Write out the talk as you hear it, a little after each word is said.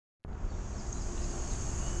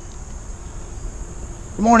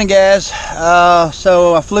Good morning, guys.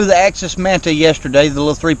 So I flew the Axis Manta yesterday, the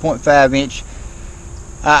little 3.5 inch.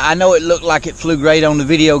 I know it looked like it flew great on the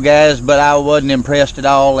video, guys, but I wasn't impressed at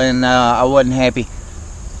all, and I wasn't happy.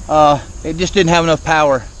 It just didn't have enough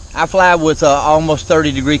power. I fly with almost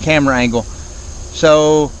 30-degree camera angle,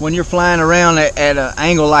 so when you're flying around at an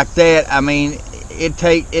angle like that, I mean, it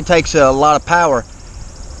takes a lot of power.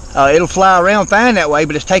 It'll fly around fine that way,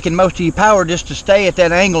 but it's taking most of your power just to stay at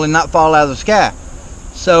that angle and not fall out of the sky.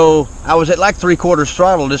 So I was at like 3/4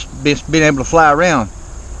 throttle, just being able to fly around.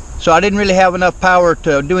 So I didn't really have enough power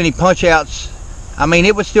to do any punch outs. I mean,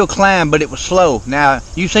 it would still climb, but it was slow. Now,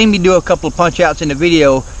 you've seen me do a couple of punch outs in the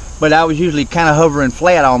video, but I was usually kind of hovering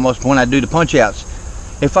flat almost when I do the punch outs.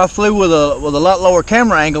 If I flew with a lot lower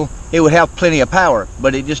camera angle, it would have plenty of power,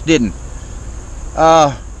 but it just didn't.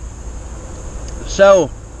 So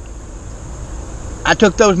I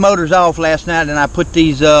took those motors off last night, and I put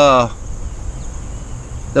these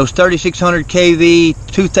those 3600 kV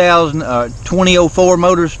 2004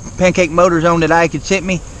 motors, pancake motors on that Ike had sent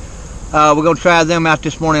me. We're going to try them out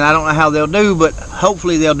this morning. I don't know how they'll do, but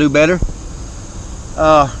hopefully they'll do better.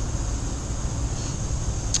 All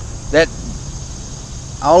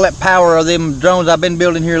that power of them drones I've been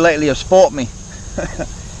building here lately have spoilt me.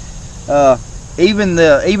 Even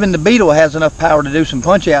the Beetle has enough power to do some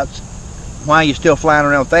punch outs while you're still flying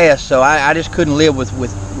around fast. So I just couldn't live with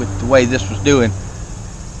the way this was doing.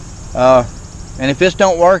 And if this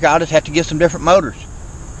don't work, I'll just have to get some different motors,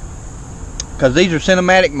 because these are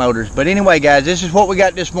cinematic motors. But anyway, guys, this is what we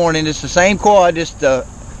got this morning. It's the same quad, just the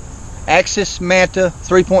Axis Manta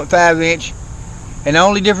 3.5 inch, and the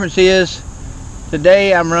only difference is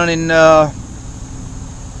today I'm running the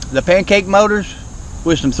pancake motors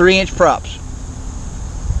with some 3-inch props.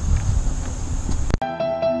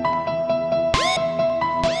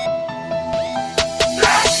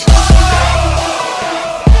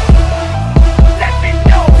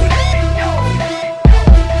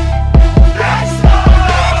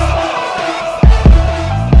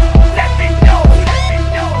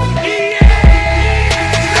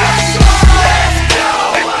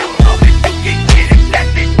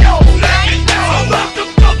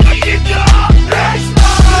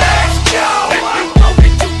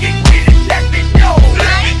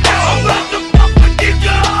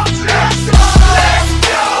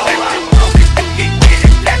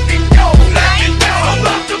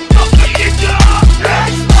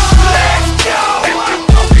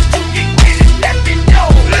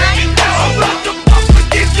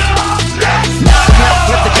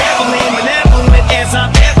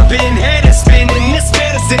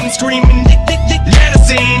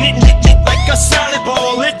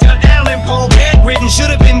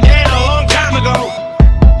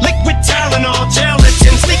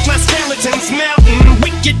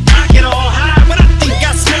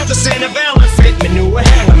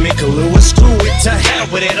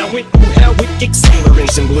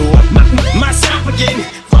 Accelerants and blew up myself again.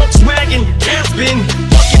 Volkswagen, tailspin,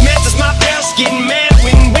 bucket matches my bell skin. Mad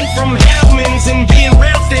went from Hellman's and being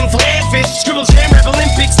railed thin. Flatfish, scribbles, jam rap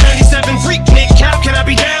Olympics, 97 freak Nick. How can I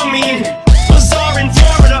be down mean? Bazaar in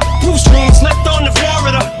Florida, boost rooms left on the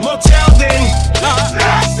Florida motel then. Let's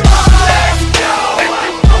go.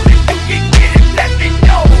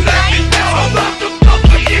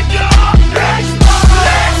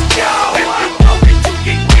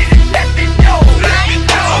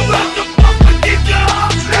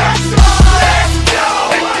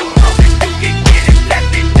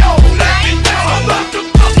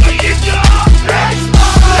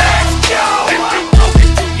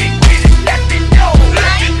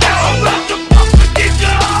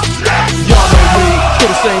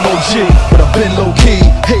 But I've been low-key,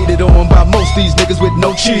 hated on by most these niggas with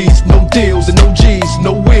no cheese, no deals and no G's,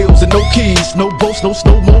 no wheels and no keys, no boats, no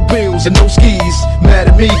snowmobiles and no skis. Mad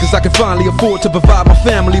at me cause I can finally afford to provide my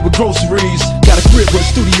family with groceries. Got a crib with a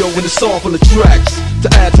studio and it's all full of tracks to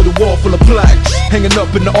add to the wall full of plaques, hanging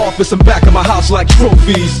up in the office and back of my house like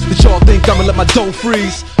trophies. Did y'all think I'ma let my dough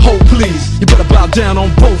freeze? Hold please, you better bow down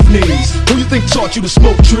on both knees. Who you think taught you to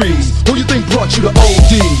smoke trees? Who you think brought you to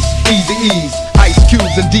ODs, Easy E's, Ice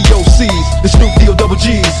Cubes and DOCs, the Snoop D-O-double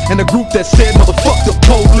G's, and the group that said motherfuck the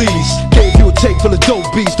police. Gave you a tape full of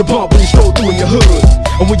dope beats to bump when you stroll through in your hood.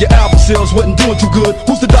 And when your album sales wasn't doing too good,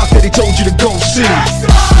 who's the doc that he told you to go see? Let's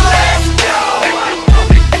go.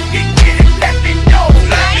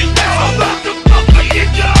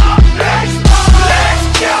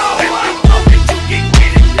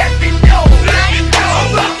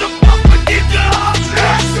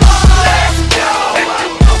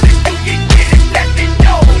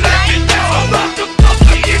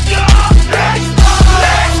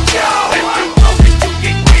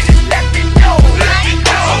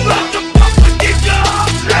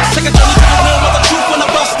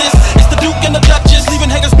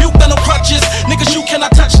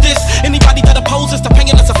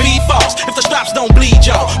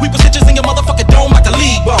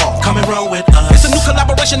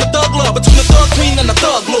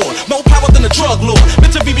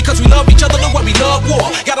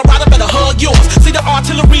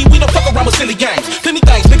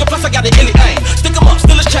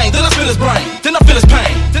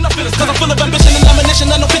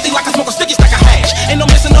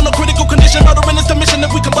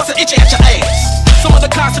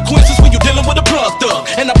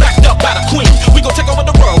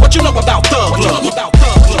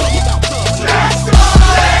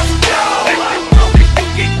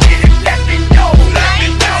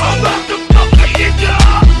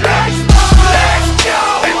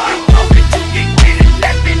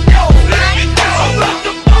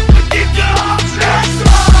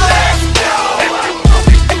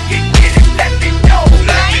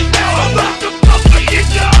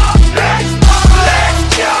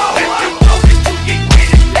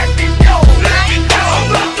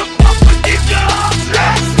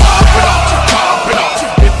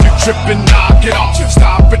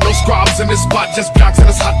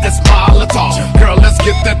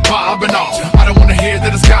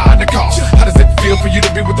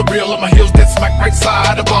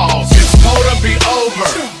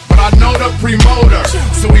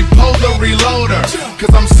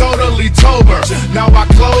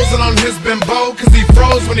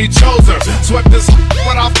 when he chose her. Swept this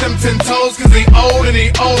right off them 10 toes, cause he old and he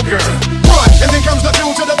older. One, and then comes the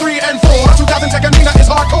 2 to the 3 and 4. 2000 Tekanina is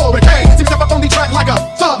hardcore. But hey, team step up on the track like a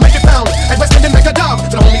thug. Make it pound, and West End make a dub.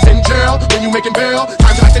 To the homies in jail, when you making bail.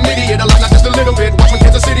 Time to act an idiot, a lot, not just a little bit. Watch when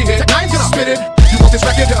Kansas City hit. Tech 9's gonna spit it. You want this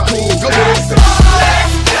record? Cool, go get it.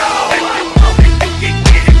 Let's go.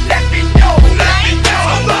 Let me know. Let me know.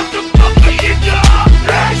 I'm about to fuck with you, dog.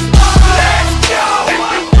 Let's go. Let's go.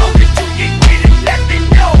 Let me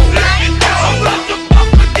know. Let me know. I'm about to fuck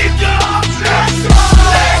with you, dog. Let's go.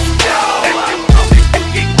 Let's go.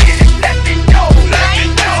 Let me know. Let me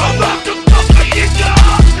know. I'm about to fuck with you,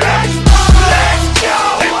 dog. Let's go. Let's go.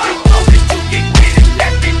 Let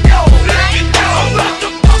me know. Let me know. I'm about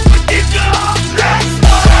to fuck with you, dog. Let's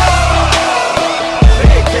go.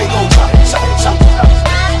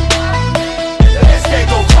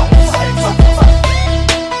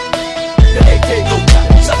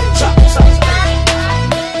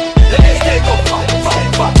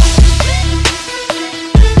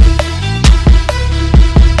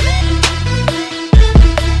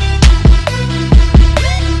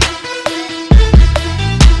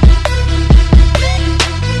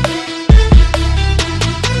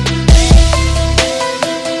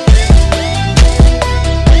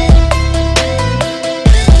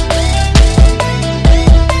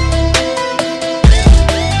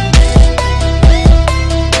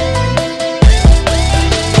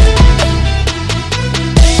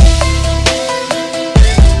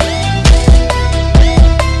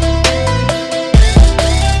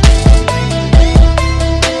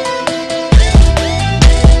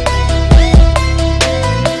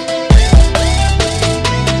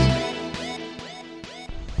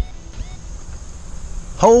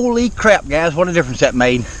 Holy crap, guys, what a difference that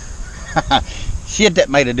made. Shit, that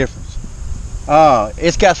made a difference.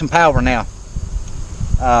 It's got some power now.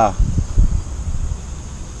 How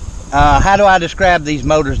do I describe these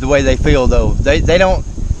motors the way they feel though?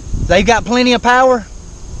 They've got plenty of power,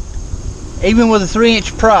 even with a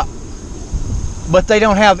 3-inch prop, but they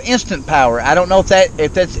don't have instant power. I don't know if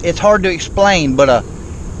it's hard to explain, but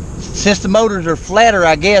since the motors are flatter,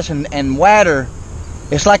 I guess, and wider,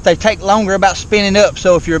 it's like they take longer about spinning up.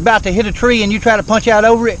 So if you're about to hit a tree and you try to punch out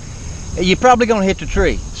over it, you're probably going to hit the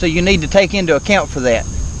tree. So you need to take into account for that.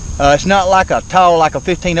 It's not like a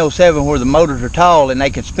 1507 where the motors are tall and they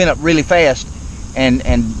can spin up really fast.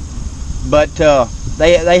 But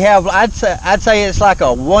they have, I'd say it's like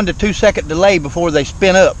a 1 to 2 second delay before they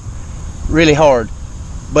spin up really hard.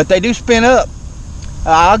 But they do spin up.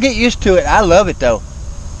 I'll get used to it. I love it though.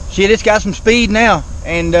 Shit, it's got some speed now,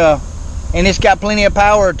 and it's got plenty of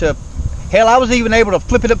power to, hell, I was even able to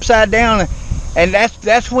flip it upside down, and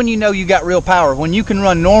that's when you know you got real power. When you can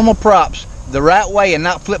run normal props the right way and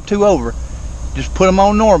not flip two over. Just put them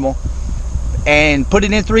on normal and put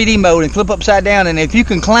it in 3D mode and flip upside down, and if you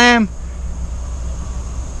can climb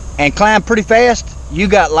and climb pretty fast, you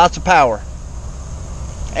got lots of power.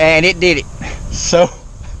 And it did it. So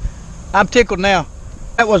I'm tickled now.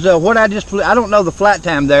 That was what I just flew. I don't know the flight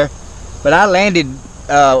time there, but I landed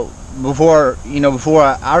before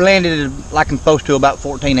I landed like I'm supposed to, about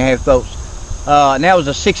 14.5 volts. And that was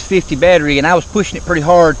a 650 battery, and I was pushing it pretty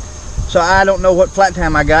hard, so I don't know what flight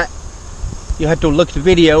time I got. You'll have to look at the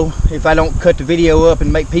video if I don't cut the video up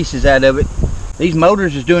and make pieces out of it. These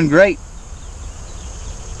motors is doing great.